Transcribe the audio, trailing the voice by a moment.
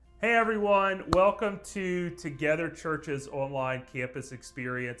Hey everyone, welcome to Together Church's online campus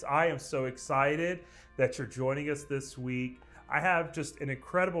experience. I am so excited that you're joining us this week. I have just an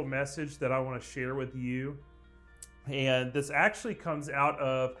incredible message that I want to share with you. And this actually comes out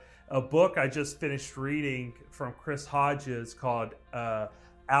of a book I just finished reading from Chris Hodges called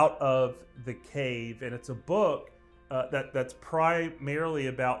Out of the Cave. And it's a book that's primarily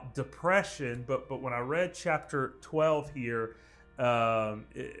about depression, but when I read chapter 12 here,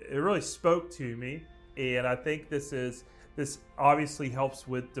 it really spoke to me, and I think this obviously helps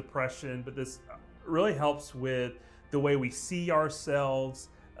with depression, but this really helps with the way we see ourselves,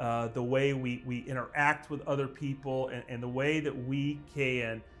 the way we interact with other people, and the way that we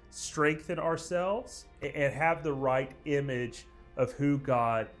can strengthen ourselves and have the right image of who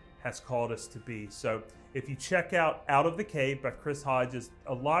God has called us to be. So if you check out of the Cave by Chris Hodges,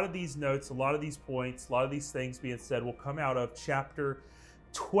 a lot of these notes, a lot of these points, a lot of these things being said will come out of chapter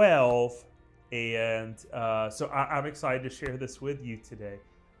 12. And so I'm excited to share this with you today.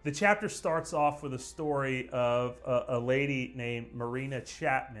 The chapter starts off with a story of a lady named Marina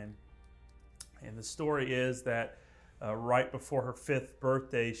Chapman. And the story is that right before her 5th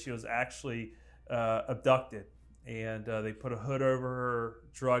birthday, she was actually abducted. And they put a hood over her,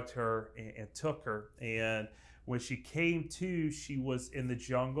 drugged her, and took her. And when she came to, she was in the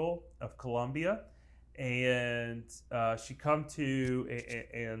jungle of Colombia. And she come to,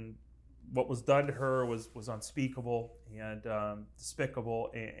 and what was done to her was unspeakable and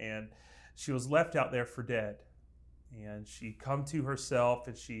despicable. And she was left out there for dead. And she come to herself,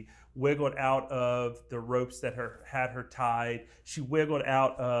 and she wiggled out of the ropes that had her tied. She wiggled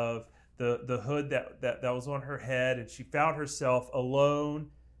out of the hood that was on her head, and she found herself alone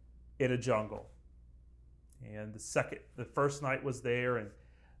in a jungle. And the first night was there, and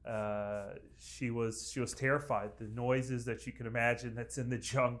she was terrified. The noises that you can imagine that's in the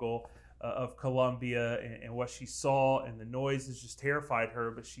jungle of Colombia, and what she saw and the noises just terrified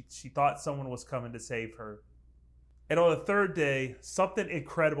her. But she thought someone was coming to save her. And on the 3rd day, something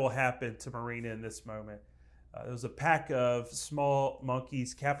incredible happened to Marina in this moment. There was a pack of small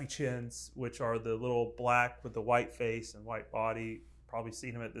monkeys, capuchins, which are the little black with the white face and white body. Probably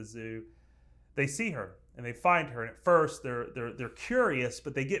seen them at the zoo. They see her and they find her. And at first, they're curious,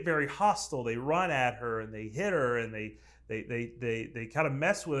 but they get very hostile. They run at her and they hit her, and they kind of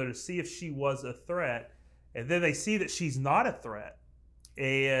mess with her to see if she was a threat. And then they see that she's not a threat,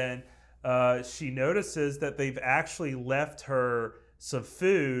 and she notices that they've actually left her some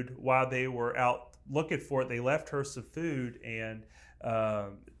food while they were out looking for it. They left her some food, and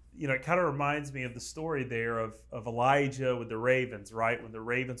it kind of reminds me of the story there of Elijah with the ravens, right? When the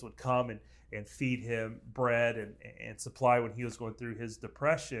ravens would come and feed him bread and supply when he was going through his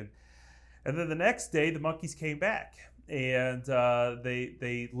depression. And then the next day, the monkeys came back, and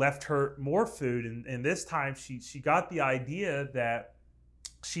they left her more food, and this time she got the idea that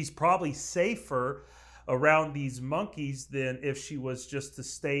she's probably safer around these monkeys than if she was just to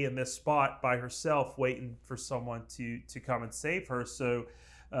stay in this spot by herself waiting for someone to come and save her. So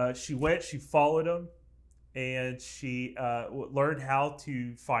she followed them, and she learned how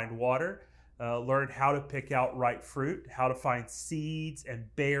to find water, learned how to pick out right fruit, how to find seeds and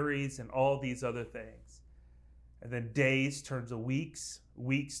berries and all these other things. And then days turned to weeks,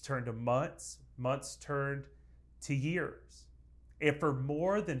 weeks turned to months, months turned to years. And for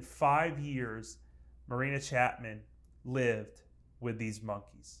more than 5 years, Marina Chapman lived with these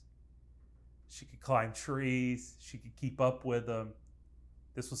monkeys. She could climb trees. She could keep up with them.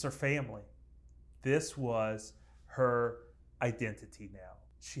 This was her family. This was her identity now.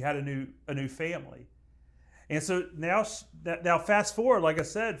 She had a new family. And so now fast forward, like I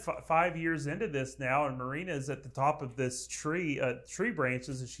said, 5 years into this now, and Marina is at the top of this tree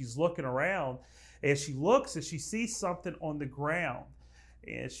branches, and she's looking around, and she looks and she sees something on the ground.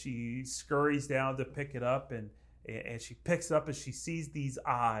 And she scurries down to pick it up, and she picks it up, and she sees these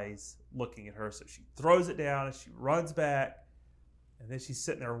eyes looking at her. So she throws it down and she runs back, and then she's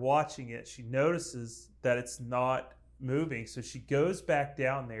sitting there watching it. She notices that it's not moving. So she goes back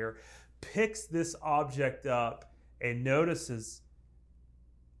down there, picks this object up, and notices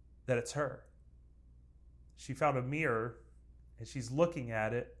that it's her. She found a mirror, and she's looking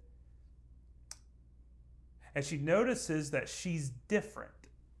at it. And she notices that she's different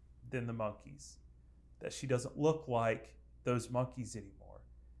than the monkeys, that she doesn't look like those monkeys anymore.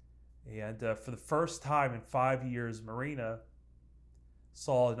 And for the first time in 5 years, Marina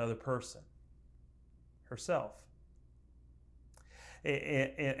saw another person, herself.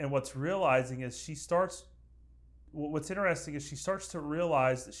 And what's realizing is what's interesting is she starts to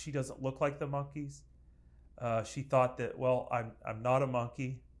realize that she doesn't look like the monkeys. She thought that, well, I'm not a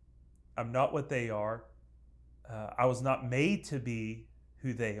monkey. I'm not what they are. I was not made to be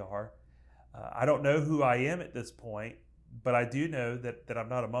who they are. I don't know who I am at this point, but I do know that I'm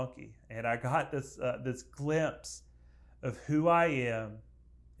not a monkey. And I got this glimpse of who I am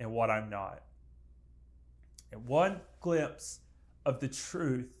and what I'm not. And one glimpse of the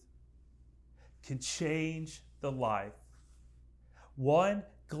truth can change the life. One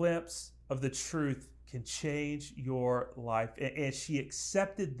glimpse of the truth can change your life. And she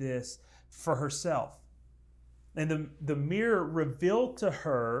accepted this for herself. And the mirror revealed to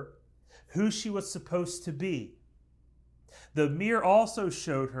her who she was supposed to be. The mirror also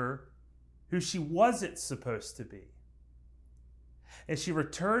showed her who she wasn't supposed to be. And she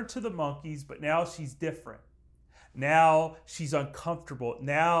returned to the monkeys, but now she's different. Now she's uncomfortable.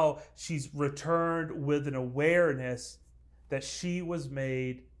 Now she's returned with an awareness that she was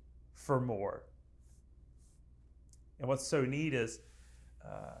made for more. And what's so neat is,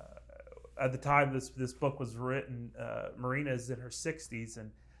 at the time this book was written, Marina is in her 60s,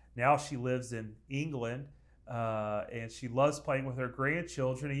 and now she lives in England, and she loves playing with her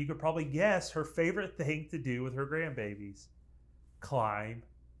grandchildren. And you could probably guess her favorite thing to do with her grandbabies: climb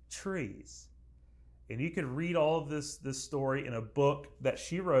trees. And you can read all of this story in a book that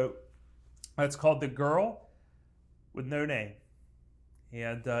she wrote. It's called The Girl with No Name.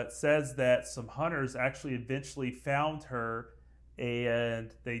 And it says that some hunters actually eventually found her,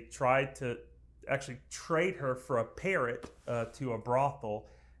 and they tried to actually trade her for a parrot to a brothel.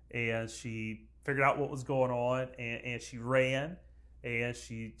 And she figured out what was going on, and she ran, and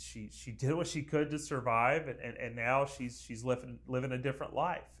she did what she could to survive, and now she's living a different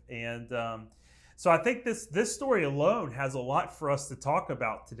life. And so I think this story alone has a lot for us to talk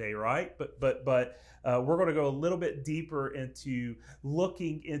about today, right? But we're going to go a little bit deeper into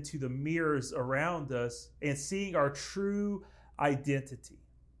looking into the mirrors around us and seeing our true identity.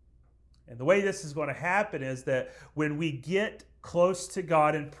 And the way this is going to happen is that when we get close to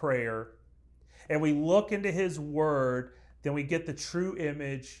God in prayer and we look into His Word, then we get the true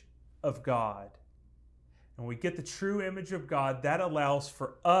image of God. And when we get the true image of God, that allows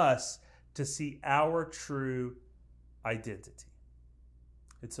for us to see our true identity.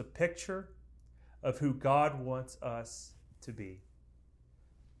 It's a picture of who God wants us to be.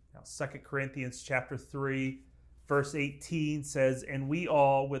 Now, 2 Corinthians chapter 3, verse 18 says, "And we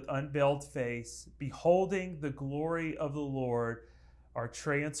all, with unveiled face, beholding the glory of the Lord, are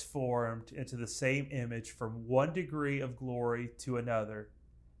transformed into the same image from one degree of glory to another.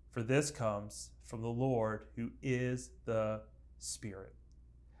 For this comes from the Lord, who is the Spirit."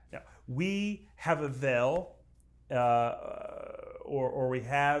 Now, we have a veil, or we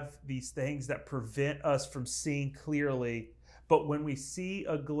have these things that prevent us from seeing clearly. But when we see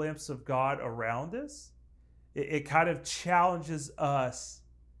a glimpse of God around us, it kind of challenges us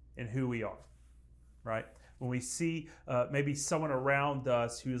in who we are, right? When we see maybe someone around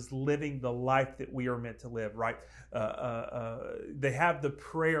us who is living the life that we are meant to live, right? They have the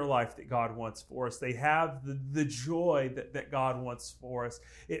prayer life that God wants for us. They have the joy that God wants for us.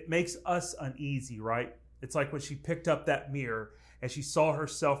 It makes us uneasy, right? It's like when she picked up that mirror and she saw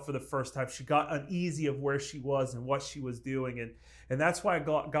herself for the first time, she got uneasy of where she was and what she was doing. And that's why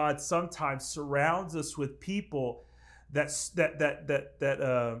God sometimes surrounds us with people that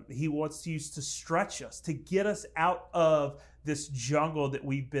He wants to use to stretch us, to get us out of this jungle that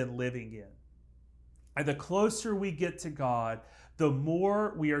we've been living in. And the closer we get to God, the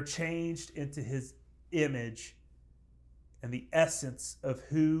more we are changed into His image and the essence of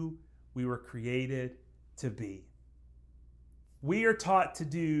who we were created to be. We are taught to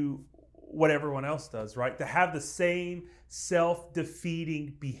do what everyone else does, right? To have the same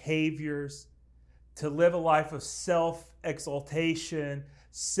self-defeating behaviors, to live a life of self-exaltation,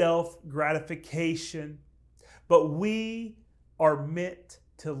 self-gratification. But we are meant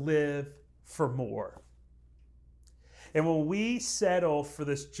to live for more. And when we settle for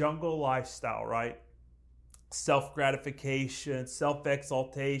this jungle lifestyle, right? Self-gratification,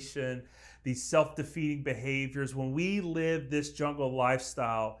 self-exaltation, these self-defeating behaviors, when we live this jungle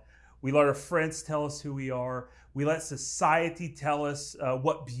lifestyle, we let our friends tell us who we are. We let society tell us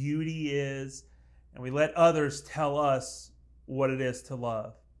what beauty is. And we let others tell us what it is to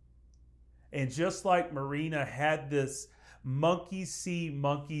love. And just like Marina had this monkey see,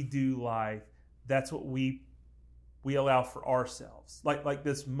 monkey do life, that's what we allow for ourselves. Like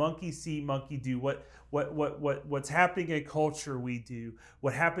this monkey see, monkey do. What's happening in culture, we do.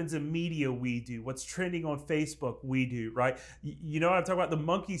 What happens in media, we do. What's trending on Facebook, we do, right? You know what I'm talking about? The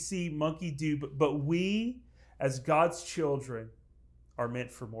monkey see, monkey do. But we, as God's children, are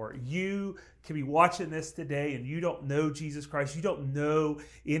meant for more. You can be watching this today and you don't know Jesus Christ. You don't know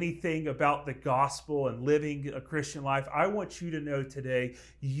anything about the gospel and living a Christian life. I want you to know today,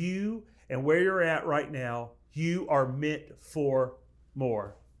 you and where you're at right now, you are meant for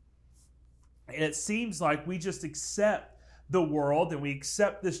more. And it seems like we just accept the world and we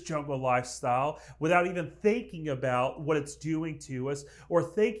accept this jungle lifestyle without even thinking about what it's doing to us or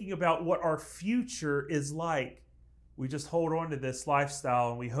thinking about what our future is like. We just hold on to this lifestyle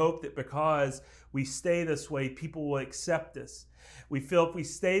and we hope that because we stay this way, people will accept us. We feel if we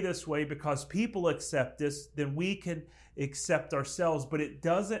stay this way because people accept us, then we can accept ourselves. But it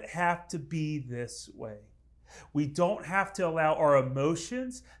doesn't have to be this way. We don't have to allow our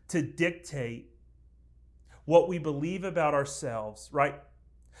emotions to dictate what we believe about ourselves, right?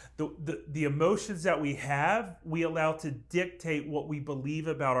 The emotions that we have, we allow to dictate what we believe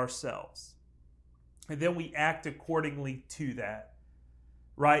about ourselves. And then we act accordingly to that,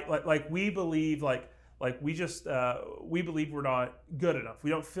 right? Like we believe, we believe we're not good enough. We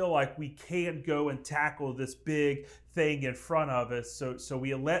don't feel like we can go and tackle this big thing in front of us. So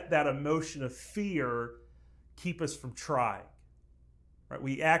we let that emotion of fear keep us from trying, right?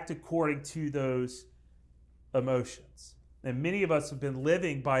 We act according to those emotions. And many of us have been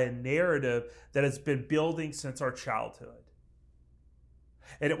living by a narrative that has been building since our childhood.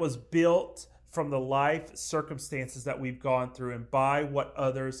 And it was built from the life circumstances that we've gone through and by what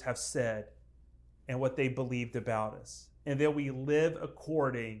others have said and what they believed about us. And then we live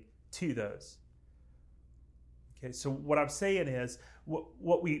according to those. Okay, so what I'm saying is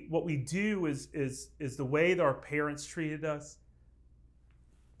what we do is the way that our parents treated us,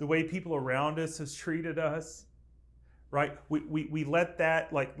 the way people around us has treated us, right? We let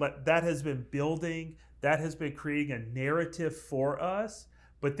that, that has been building, that has been creating a narrative for us.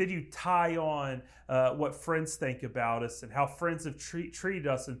 But then you tie on what friends think about us and how friends have treated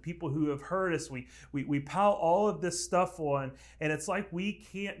us and people who have hurt us. We pile all of this stuff on, and it's like we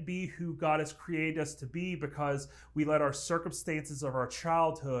can't be who God has created us to be because we let our circumstances of our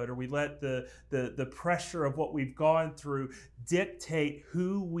childhood or we let the pressure of what we've gone through dictate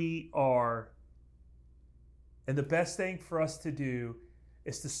who we are. And the best thing for us to do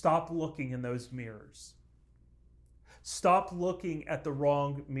is to stop looking in those mirrors. Stop looking at the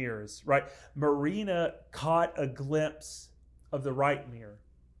wrong mirrors, right? Marina caught a glimpse of the right mirror.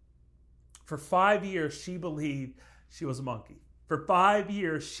 For 5 years, she believed she was a monkey. For 5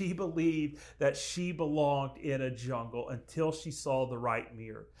 years, she believed that she belonged in a jungle until she saw the right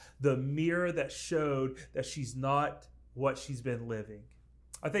mirror. The mirror that showed that she's not what she's been living.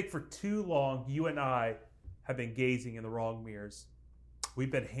 I think for too long, you and I have been gazing in the wrong mirrors.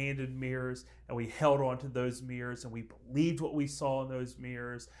 We've been handed mirrors and we held on to those mirrors and we believed what we saw in those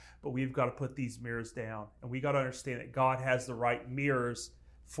mirrors, but we've got to put these mirrors down and we got to understand that God has the right mirrors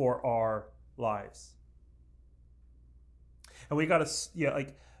for our lives. And we got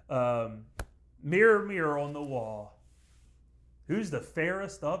to, mirror, mirror on the wall, who's the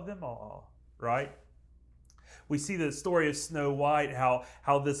fairest of them all, right? We see the story of Snow White,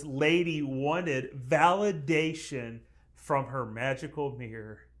 how this lady wanted validation from her magical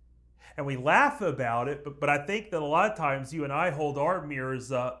mirror. And we laugh about it, but I think that a lot of times you and I hold our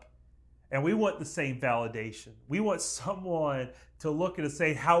mirrors up and we want the same validation. We want someone to look at us and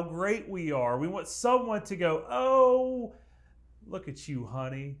say how great we are. We want someone to go, oh, look at you,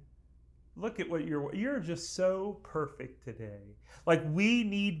 honey. Look at what you're just so perfect today. Like we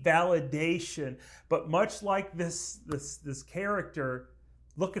need validation, but much like this character,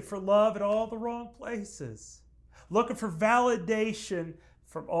 looking for love at all the wrong places. Looking for validation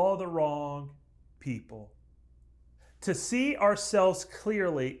from all the wrong people. To see ourselves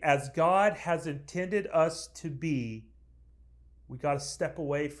clearly as God has intended us to be, we got to step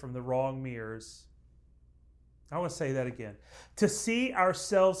away from the wrong mirrors. I want to say that again. To see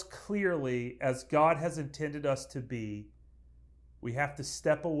ourselves clearly as God has intended us to be, we have to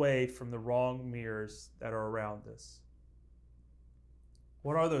step away from the wrong mirrors that are around us.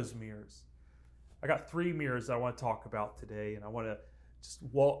 What are those mirrors? I got 3 mirrors I want to talk about today, and I want to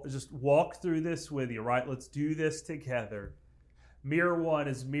just walk through this with you, right? Let's do this together. Mirror 1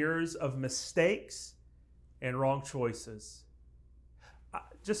 is mirrors of mistakes and wrong choices.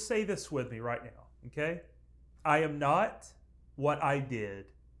 Just say this with me right now, okay? I am not what I did.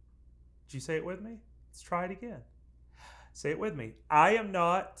 Did you say it with me? Let's try it again. Say it with me. I am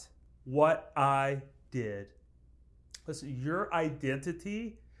not what I did. Listen, your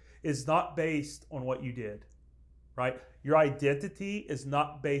identity is not based on what you did, right? Your identity is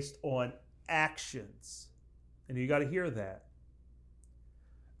not based on actions. And you got to hear that.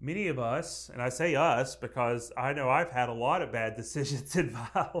 Many of us, and I say us because I know I've had a lot of bad decisions in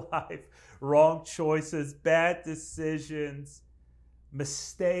my life, wrong choices, bad decisions,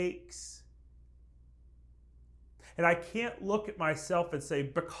 mistakes. And I can't look at myself and say,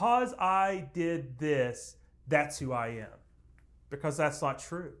 because I did this, that's who I am. Because that's not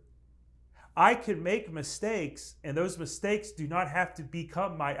true. I can make mistakes, and those mistakes do not have to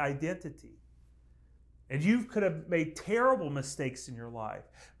become my identity. And you could have made terrible mistakes in your life.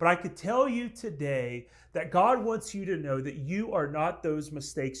 But I could tell you today that God wants you to know that you are not those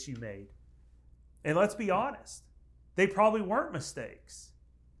mistakes you made. And let's be honest, they probably weren't mistakes.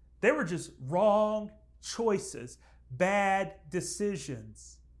 They were just wrong choices, bad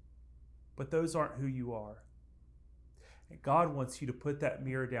decisions. But those aren't who you are. And God wants you to put that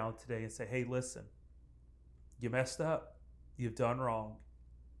mirror down today and say, hey, listen, you messed up. You've done wrong.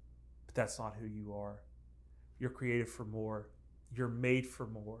 But that's not who you are. You're created for more. You're made for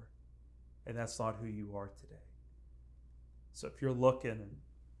more. And that's not who you are today. So if you're looking, and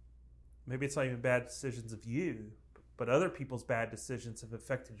maybe it's not even bad decisions of you, but other people's bad decisions have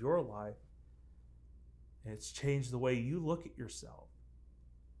affected your life, and it's changed the way you look at yourself,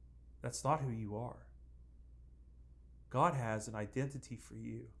 that's not who you are. God has an identity for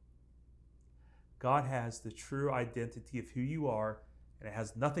you. God has the true identity of who you are, and it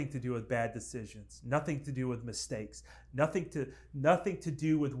has nothing to do with bad decisions, nothing to do with mistakes, nothing to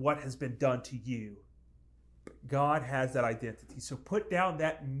do with what has been done to you. But God has that identity. So put down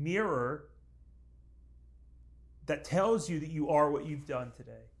that mirror that tells you that you are what you've done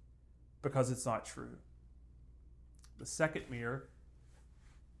today, because it's not true. The second mirror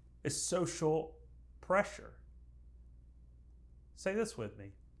is social pressure. Say this with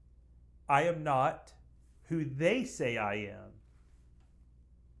me. I am not who they say I am.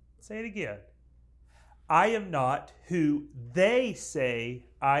 Say it again. I am not who they say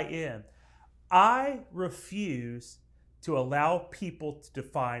I am. I refuse to allow people to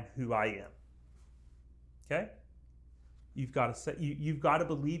define who I am. Okay? You've got to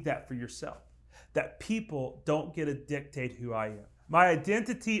believe that for yourself. That people don't get to dictate who I am. My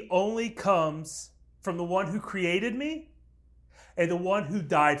identity only comes from the one who created me and the one who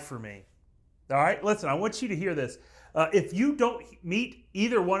died for me. All right? Listen, I want you to hear this. If you don't meet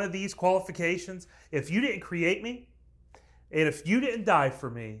either one of these qualifications, if you didn't create me, and if you didn't die for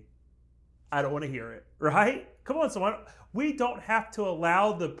me, I don't want to hear it, right? Come on, someone. We don't have to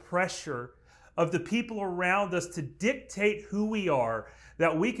allow the pressure of the people around us to dictate who we are,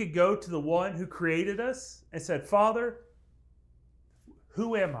 that we could go to the one who created us and said, Father,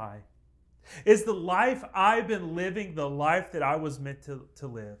 who am I? Is the life I've been living the life that I was meant to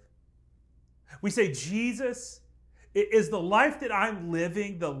live? We say, Jesus, is the life that I'm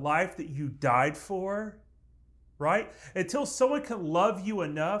living the life that you died for? Right? Until someone can love you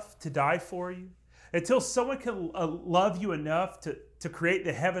enough to die for you, until someone can love you enough to create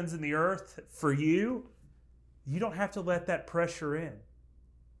the heavens and the earth for you, you don't have to let that pressure in.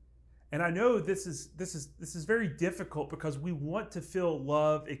 And I know this is very difficult because we want to feel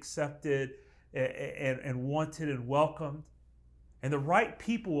loved, accepted, and wanted and welcomed. And the right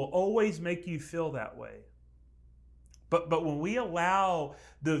people will always make you feel that way. But when we allow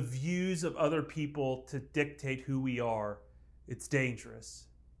the views of other people to dictate who we are, it's dangerous.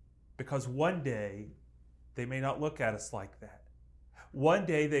 Because one day, they may not look at us like that. One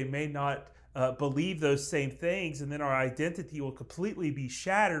day, they may not believe those same things, and then our identity will completely be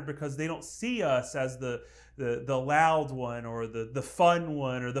shattered because they don't see us as the loud one, or the fun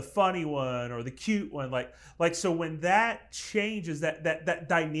one, or the funny one, or the cute one. Like so when that changes, that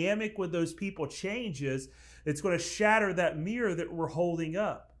dynamic with those people changes, it's going to shatter that mirror that we're holding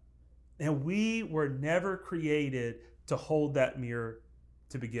up. And we were never created to hold that mirror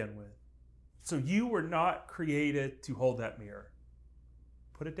to begin with. So you were not created to hold that mirror.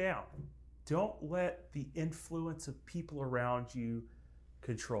 Put it down. Don't let the influence of people around you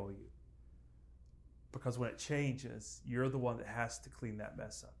control you. Because when it changes, you're the one that has to clean that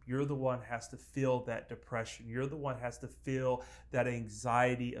mess up. You're the one that has to feel that depression. You're the one that has to feel that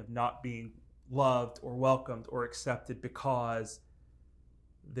anxiety of not being loved or welcomed or accepted because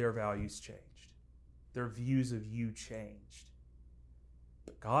their values changed. Their views of you changed.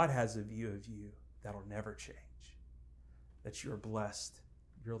 But God has a view of you that'll never change. That you're blessed,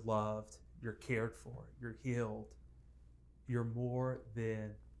 you're loved, you're cared for, you're healed. You're more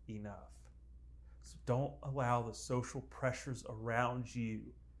than enough. So don't allow the social pressures around you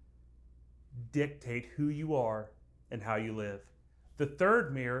dictate who you are and how you live. The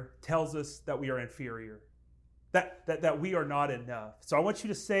third mirror tells us that we are inferior, that we are not enough. So I want you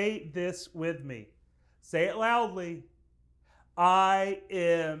to say this with me. Say it loudly. I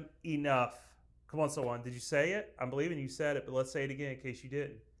am enough. Come on, someone. Did you say it? I'm believing you said it, but let's say it again in case you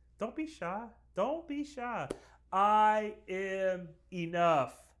didn't. Don't be shy. Don't be shy. I am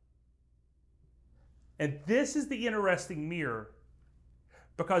enough. And this is the interesting mirror,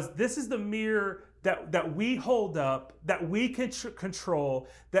 because this is the mirror that we hold up, that we can control,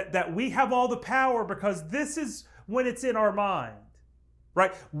 that we have all the power, because this is when it's in our mind,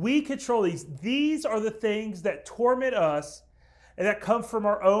 right? We control these. These are the things that torment us and that come from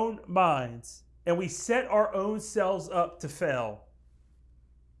our own minds. And we set our own selves up to fail.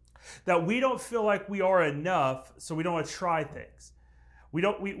 That we don't feel like we are enough, so we don't want to try things.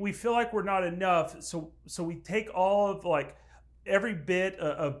 We feel like we're not enough, so we take all of like every bit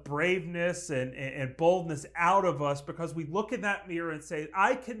of braveness and boldness out of us, because we look in that mirror and say,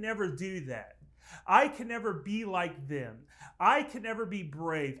 I can never do that. I can never be like them. I can never be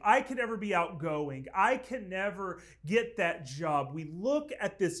brave. I can never be outgoing. I can never get that job. We look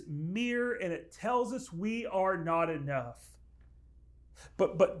at this mirror and it tells us we are not enough.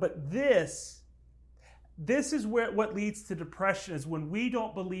 But this is what leads to depression, is when we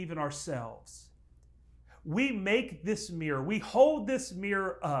don't believe in ourselves. We make this mirror, we hold this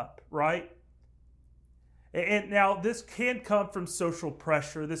mirror up, right? And now this can come from social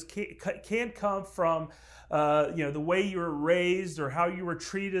pressure. This can come from the way you were raised or how you were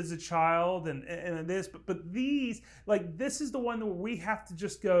treated as a child, and this. But these, like, this is the one where we have to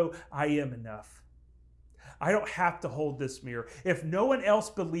just go, I am enough. I don't have to hold this mirror. If no one else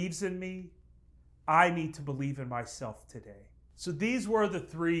believes in me, I need to believe in myself today. So these were the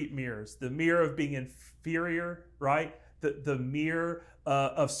three mirrors. The mirror of being inferior, right? The mirror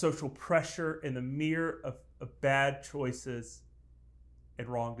of social pressure, and the mirror of bad choices and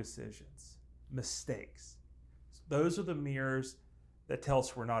wrong decisions, mistakes. So those are the mirrors that tell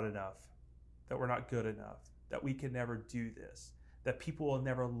us we're not enough, that we're not good enough, that we can never do this, that people will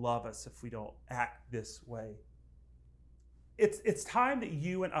never love us if we don't act this way. It's time that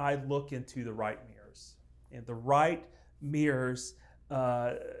you and I look into the right mirrors, and the right mirrors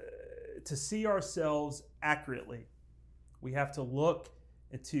to see ourselves accurately. We have to look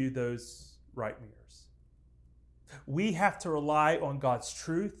into those right mirrors. We have to rely on God's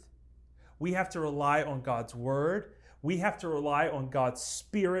truth. We have to rely on God's word. We have to rely on God's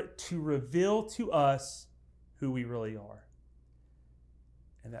Spirit to reveal to us who we really are.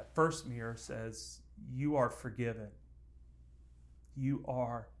 And that first mirror says, you are forgiven. You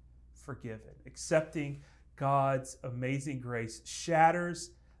are forgiven. Accepting God's amazing grace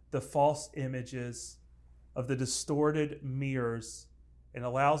shatters the false images of the distorted mirrors and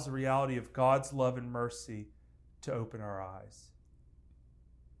allows the reality of God's love and mercy to open our eyes.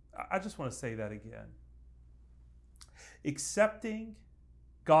 I just want to say that again. Accepting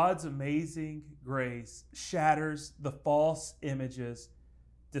God's amazing grace shatters the false images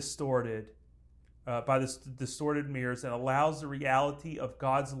distorted by the distorted mirrors, and allows the reality of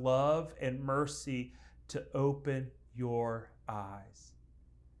God's love and mercy to open your eyes.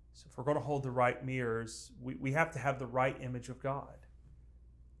 So if we're going to hold the right mirrors, we have to have the right image of God.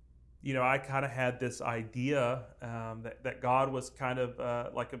 You know, I kind of had this idea that God was kind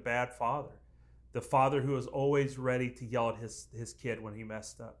of like a bad father. The father who was always ready to yell at his kid when he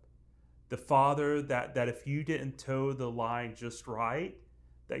messed up. The father that if you didn't toe the line just right,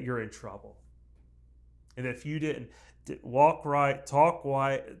 that you're in trouble. And if you didn't walk right, talk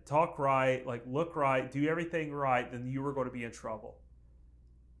right, like look right, do everything right, then you were going to be in trouble.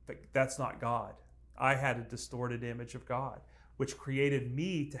 But that's not God. I had a distorted image of God, which created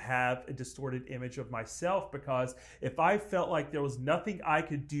me to have a distorted image of myself, because if I felt like there was nothing I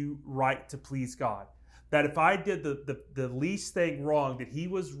could do right to please God, that if I did the least thing wrong, that he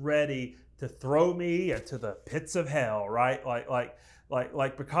was ready to throw me into the pits of hell, right?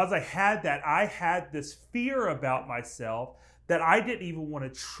 Like because I had this fear about myself that I didn't even want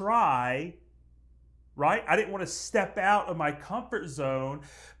to try, right? I didn't want to step out of my comfort zone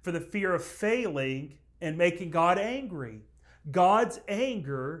for the fear of failing and making God angry. God's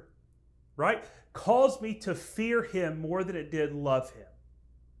anger, right, caused me to fear him more than it did love him.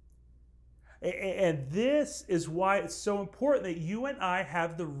 And this is why it's so important that you and I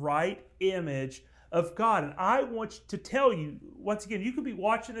have the right image of God. And I want to tell you, once again, you could be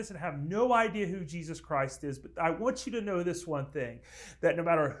watching this and have no idea who Jesus Christ is, but I want you to know this one thing, that no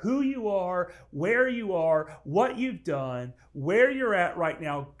matter who you are, where you are, what you've done, where you're at right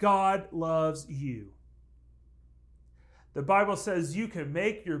now, God loves you. The Bible says you can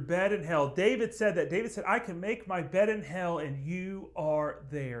make your bed in hell. David said that. David said, I can make my bed in hell and you are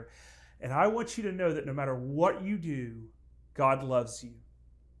there. And I want you to know that no matter what you do, God loves you.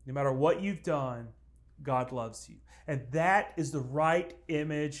 No matter what you've done, God loves you. And that is the right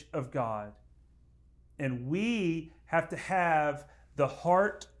image of God. And we have to have the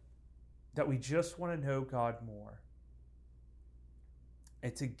heart that we just want to know God more.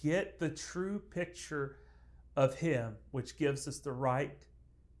 And to get the true picture of Him, which gives us the right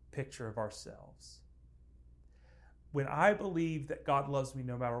picture of ourselves. When I believe that God loves me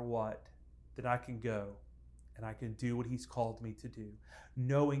no matter what, then I can go and I can do what He's called me to do,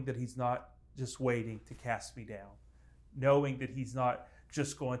 knowing that He's not just waiting to cast me down, knowing that He's not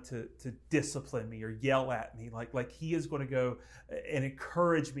just going to discipline me or yell at me, like He is going to go and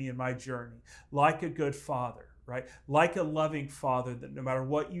encourage me in my journey, like a good father, right? Like a loving father, that no matter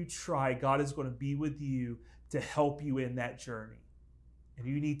what you try, God is going to be with you to help you in that journey. And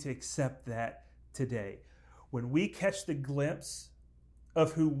you need to accept that today. When we catch the glimpse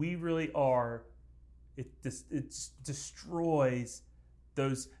of who we really are, it destroys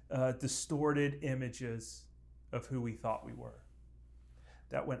those distorted images of who we thought we were.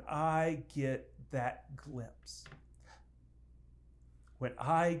 That when I get that glimpse,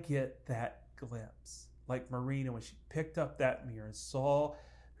 like Marina, when she picked up that mirror and saw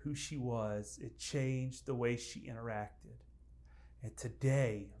who she was, it changed the way she interacted. And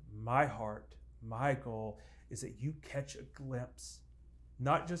today, my heart, my goal is that you catch a glimpse,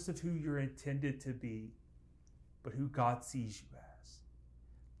 not just of who you're intended to be, but who God sees you as.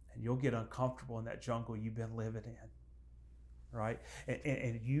 And you'll get uncomfortable in that jungle you've been living in, right?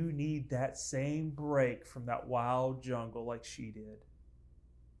 And you need that same break from that wild jungle like she did.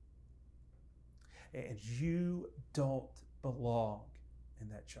 And you don't belong in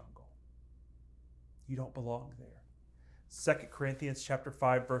that jungle. You don't belong there. 2 Corinthians chapter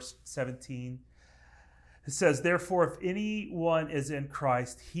 5, verse 17. It says, therefore, if anyone is in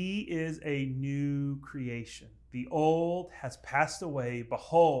Christ, he is a new creation. The old has passed away.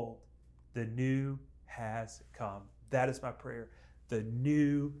 Behold, the new has come. That is my prayer. The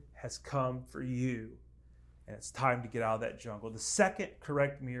new has come for you. And it's time to get out of that jungle. The second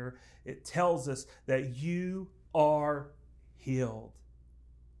correct mirror, it tells us that you are healed.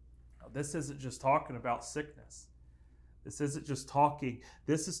 Now, this isn't just talking about sickness. This isn't just talking.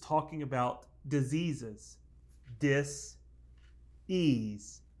 This is talking about diseases, dis-ease,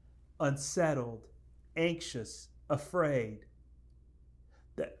 unsettled, anxious, afraid.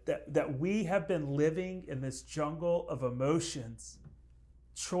 That we have been living in this jungle of emotions,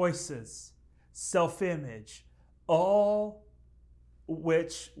 choices, self-image, all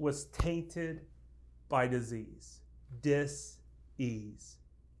which was tainted by disease, dis-ease.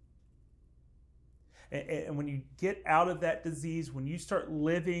 And when you get out of that disease, when you start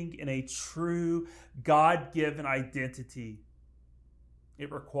living in a true God-given identity,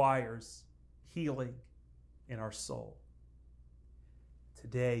 it requires healing in our soul.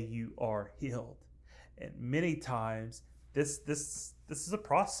 Today you are healed. And many times this is a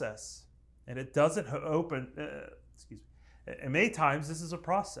process. And it doesn't and many times this is a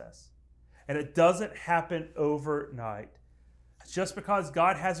process. And it doesn't happen overnight. Just because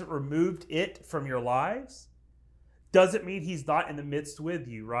God hasn't removed it from your lives doesn't mean He's not in the midst with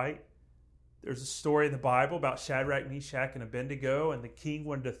you, right? There's a story in the Bible about Shadrach, Meshach, and Abednego, and the king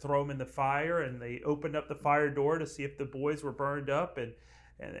wanted to throw them in the fire, and they opened up the fire door to see if the boys were burned up, and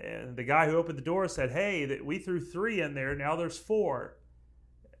the guy who opened the door said, hey, we threw 3 in there, now there's 4,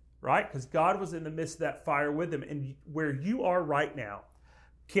 right? Because God was in the midst of that fire with them, and where you are right now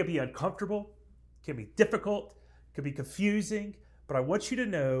can be uncomfortable, can be difficult, could be confusing, but I want you to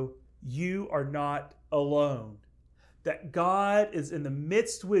know you are not alone. That God is in the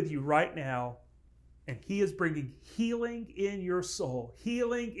midst with you right now, and He is bringing healing in your soul,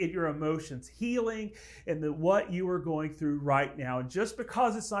 healing in your emotions, healing in what you are going through right now. And just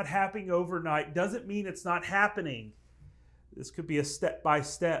because it's not happening overnight doesn't mean it's not happening. This could be a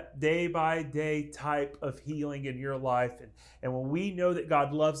step-by-step, day-by-day type of healing in your life. And when we know that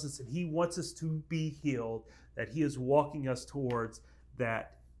God loves us and He wants us to be healed, that He is walking us towards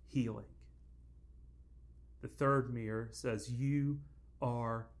that healing. The third mirror says, you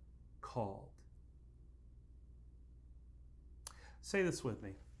are called. Say this with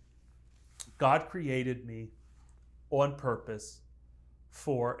me. God created me on purpose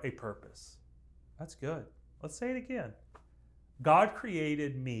for a purpose. That's good. Let's say it again. God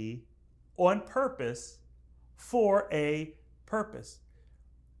created me on purpose for a purpose.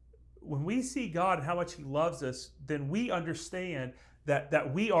 When we see God and how much He loves us, then we understand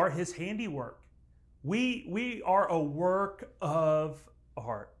that we are His handiwork. We are a work of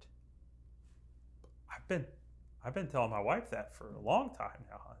art. I've been telling my wife that for a long time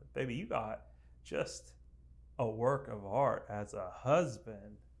now. Baby, you got just a work of art as a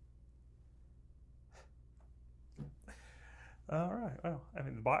husband. All right. Well, I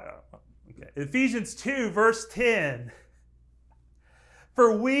mean, the Bible. Okay. Ephesians 2, verse 10.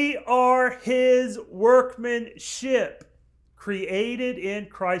 For we are his workmanship, created in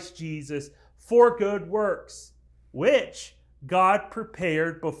Christ Jesus for good works, which God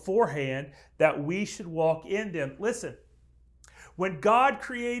prepared beforehand that we should walk in them. Listen, when God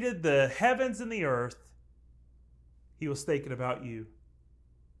created the heavens and the earth, he was thinking about you.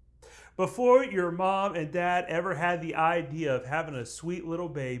 Before your mom and dad ever had the idea of having a sweet little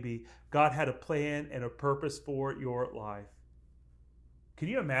baby, God had a plan and a purpose for your life. Can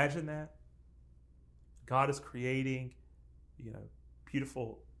you imagine that? God is creating,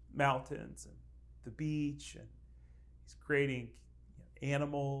 beautiful mountains and the beach, and he's creating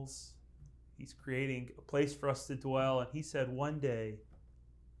animals. He's creating a place for us to dwell. And he said, one day,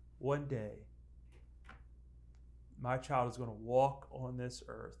 my child is going to walk on this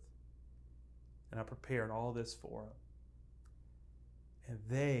earth. And I'm preparing all this for them. And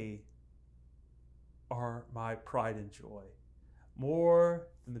they are my pride and joy. More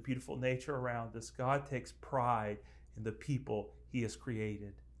than the beautiful nature around us, God takes pride in the people he has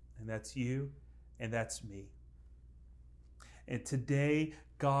created. And that's you, and that's me. And today,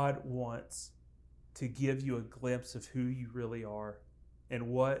 God wants to give you a glimpse of who you really are and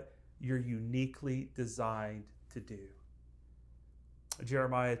what you're uniquely designed to do.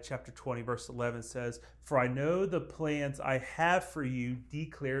 Jeremiah chapter 20, verse 11 says, For I know the plans I have for you,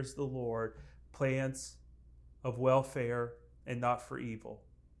 declares the Lord, plans of welfare and not for evil,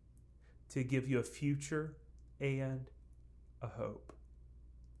 to give you a future and a hope.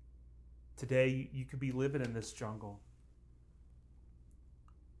 Today, you could be living in this jungle.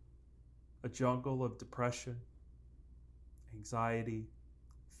 A jungle of depression, anxiety,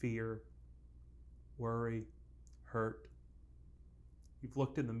 fear, worry, hurt. You've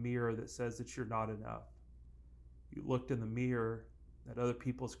looked in the mirror that says that you're not enough. You looked in the mirror that other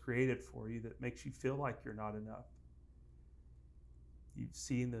people's created for you that makes you feel like you're not enough. You've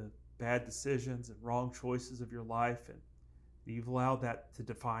seen the bad decisions and wrong choices of your life, and you've allowed that to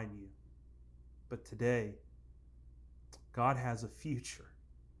define you. But today, God has a future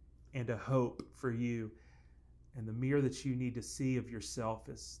and a hope for you. And the mirror that you need to see of yourself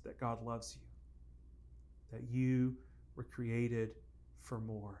is that God loves you, that you were created for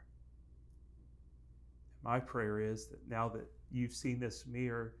more. My prayer is that now that you've seen this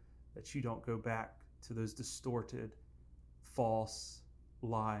mirror, that you don't go back to those distorted, false,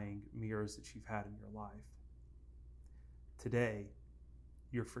 lying mirrors that you've had in your life. Today,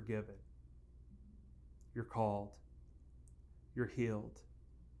 you're forgiven. You're called. You're healed.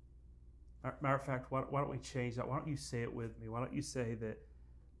 Matter of fact, why don't we change that? Why don't you say it with me? Why don't you say that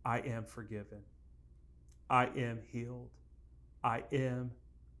I am forgiven. I am healed. I am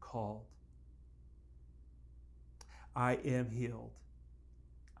called. I am healed.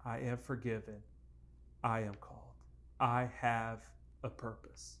 I am forgiven. I am called. I have a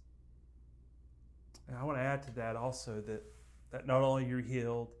purpose. And I want to add to that also that not only you're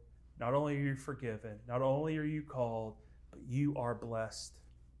healed, not only are you forgiven, not only are you called, but you are blessed.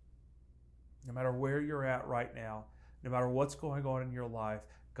 No matter where you're at right now, no matter what's going on in your life,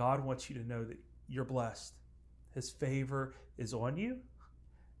 God wants you to know that you're blessed. His favor is on you.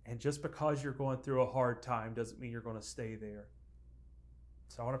 And just because you're going through a hard time doesn't mean you're going to stay there.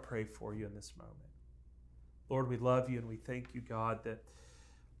 So I want to pray for you in this moment. Lord, we love you and we thank you, God, that,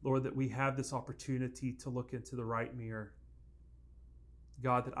 Lord, that we have this opportunity to look into the right mirror.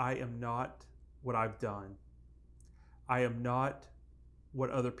 God, that I am not what I've done. I am not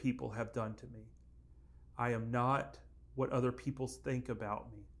what other people have done to me. I am not what other people think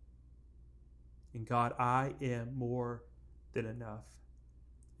about me. And God, I am more than enough.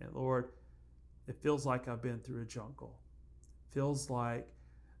 And Lord, it feels like I've been through a jungle. It feels like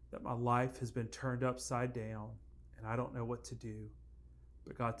that my life has been turned upside down and I don't know what to do.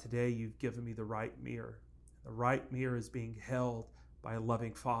 But God, today you've given me the right mirror. The right mirror is being held by a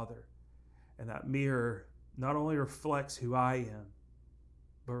loving Father. And that mirror not only reflects who I am,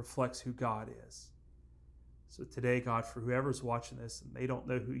 but reflects who God is. So today, God, for whoever's watching this and they don't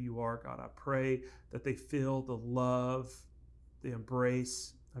know who you are, God, I pray that they feel the love, the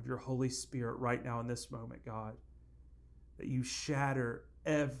embrace of your Holy Spirit right now in this moment, God. That you shatter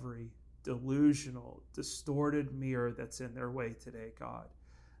every delusional, distorted mirror that's in their way today, God.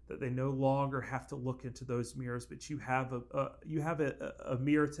 That they no longer have to look into those mirrors, but you have a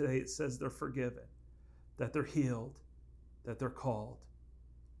mirror today that says they're forgiven, that they're healed, that they're called,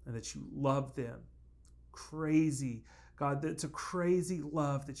 and that you love them. Crazy, God, it's a crazy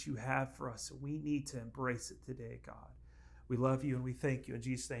love that you have for us, and we need to embrace it today, God. We love you and we thank you. In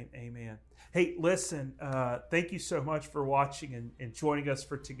Jesus' name, amen. Hey, listen, thank you so much for watching and joining us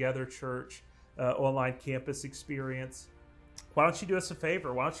for Together Church online campus experience. Why don't you do us a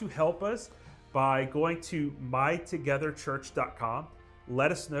favor? Why don't you help us by going to mytogetherchurch.com.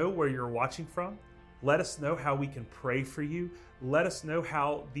 Let us know where you're watching from. Let us know how we can pray for you. Let us know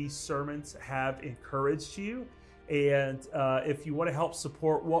how these sermons have encouraged you. And if you want to help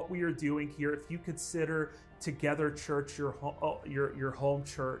support what we are doing here, if you consider Together Church your home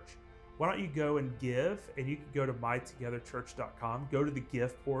church, why don't you go and give? And you can go to mytogetherchurch.com, go to the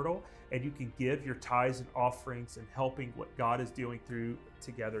give portal, and you can give your tithes and offerings and helping what God is doing through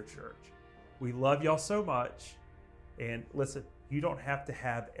Together Church. We love y'all so much. And listen, you don't have to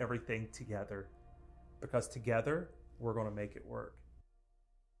have everything together, because together we're going to make it work.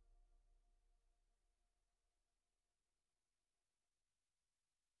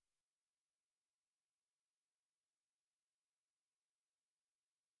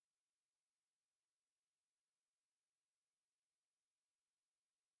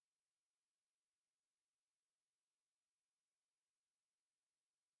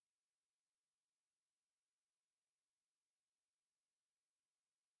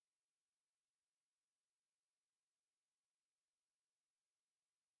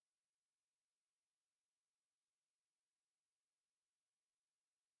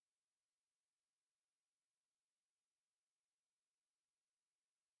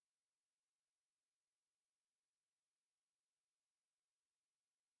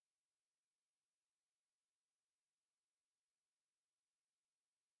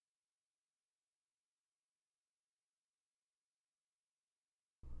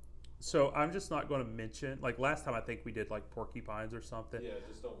 So I'm just not going to mention, like last time I think we did like porcupines or something. Yeah,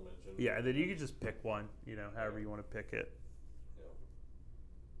 just don't mention. Yeah, and then you can just pick one, however you want to pick it. Yeah.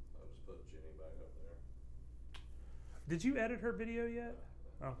 I'll just put Jenny back up there. Did you edit her video yet?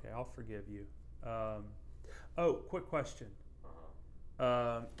 Okay, I'll forgive you. Quick question.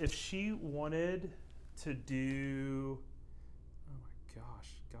 If she wanted to do, oh my gosh,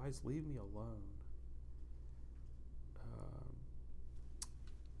 guys, leave me alone.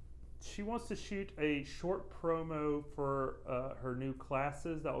 She wants to shoot a short promo for her new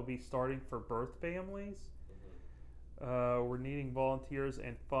classes that will be starting for birth families. We're needing volunteers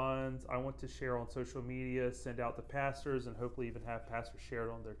and funds. I want to share on social media, send out to pastors, and hopefully even have pastors share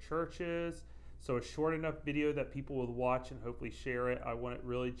it on their churches. So a short enough video that people will watch and hopefully share it. I want it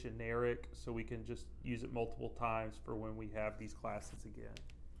really generic so we can just use it multiple times for when we have these classes again.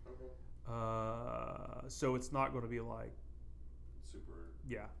 Okay. So it's not going to be like super.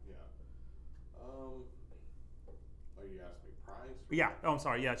 Yeah. Are you asking me price? Yeah. Oh, I'm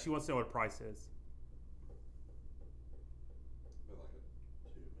sorry. Yeah, she wants to know what the price is. But like a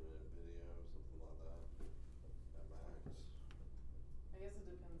 2-minute video, something like that, at max. I guess it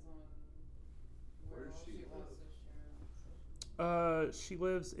depends on Where does she wants live? to share. She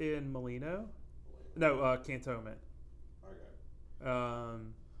lives in Molino. No, Cantonment. Okay.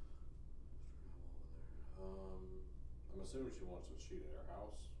 Um, I'm assuming she wants to shoot at her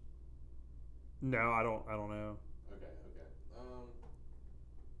house. no, I don't know. Okay.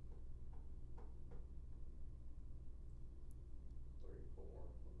 3, 4,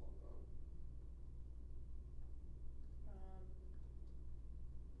 something like that.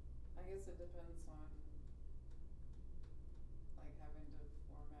 I guess it depends on like having to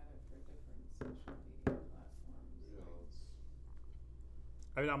format it for different social media platforms. Yeah,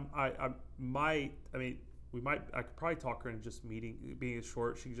 I could probably talk her into just being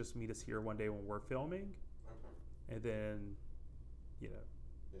short. She could just meet us here one day when we're filming. Okay. And then, Yeah.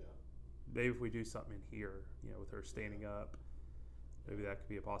 maybe if we do something in here, with her standing up, maybe that could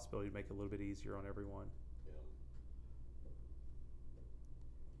be a possibility to make it a little bit easier on everyone. Yeah.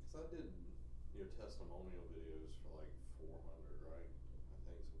 Because I did your testimonial videos for like 400, right? I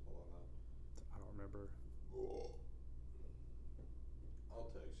think something like that. I don't remember. I'll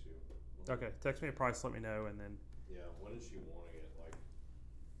text you. Okay, text me a price, let me know, and then Yeah, when is she wanting it? Like,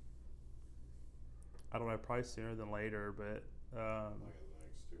 I don't know, probably sooner than later, but like in the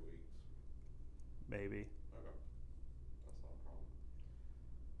next 2 weeks? maybe. Okay. That's not a problem.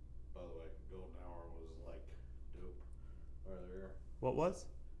 By the way, Golden Hour was like dope earlier. What was?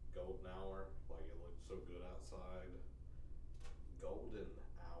 Golden Hour. Like it looked so good outside. Golden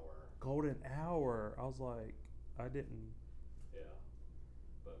Hour. Golden Hour. I was like, I didn't. Yeah.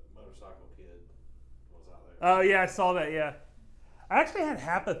 But Motorcycle Kid was out there. Oh yeah, I saw that. Yeah, I actually had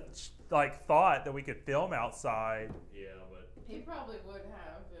half a thought that we could film outside. Yeah, but He probably would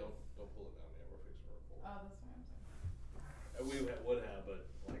have. don't pull it down yet. We're fixing to record. Oh, that's what I'm saying. We would have,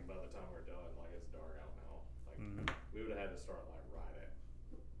 but like by the time we're done, like it's dark out now. Like we would have had to start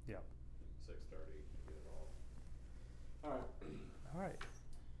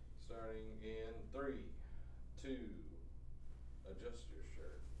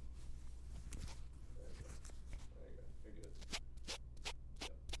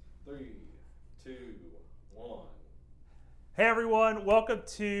 3, 2, 1. Hey everyone, welcome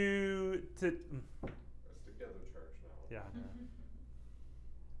to It's Together Church now. yeah. I know.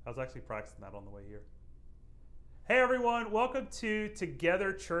 I was actually practicing that on the way here. Hey everyone, welcome to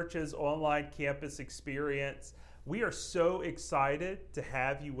Together Church's online campus experience. We are so excited to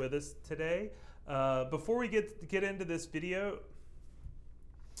have you with us today. Before we get into this video,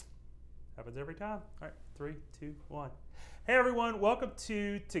 happens every time. All right, 3, 2, 1. Hey everyone, welcome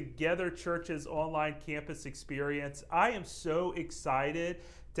to Together Church's online campus experience. I am so excited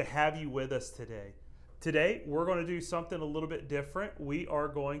to have you with us today. Today, we're going to do something a little bit different. We are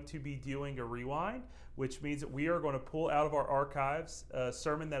going to be doing a rewind, which means that we are going to pull out of our archives a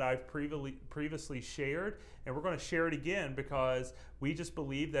sermon that I've previously shared, and we're going to share it again because we just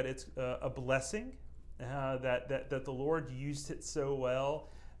believe that it's a blessing, that the Lord used it so well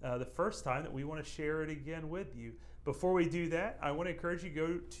the first time that we want to share it again with you. Before we do that, I want to encourage you to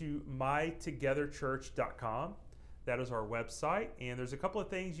go to mytogetherchurch.com. That is our website, and there's a couple of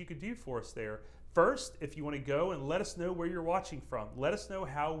things you can do for us there. First, if you want to go and let us know where you're watching from, let us know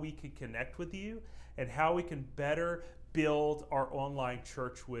how we can connect with you and how we can better build our online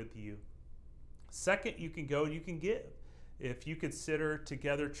church with you. Second, you can go and you can give. If you consider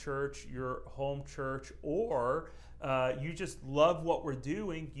Together Church your home church, or you just love what we're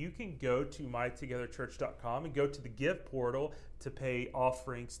doing, you can go to mytogetherchurch.com and go to the give portal to pay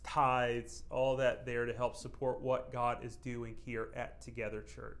offerings, tithes, all that there to help support what God is doing here at Together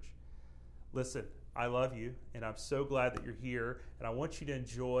Church. Listen, I love you, and I'm so glad that you're here, and I want you to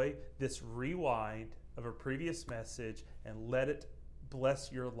enjoy this rewind of a previous message and let it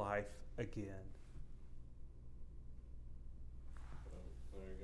bless your life again.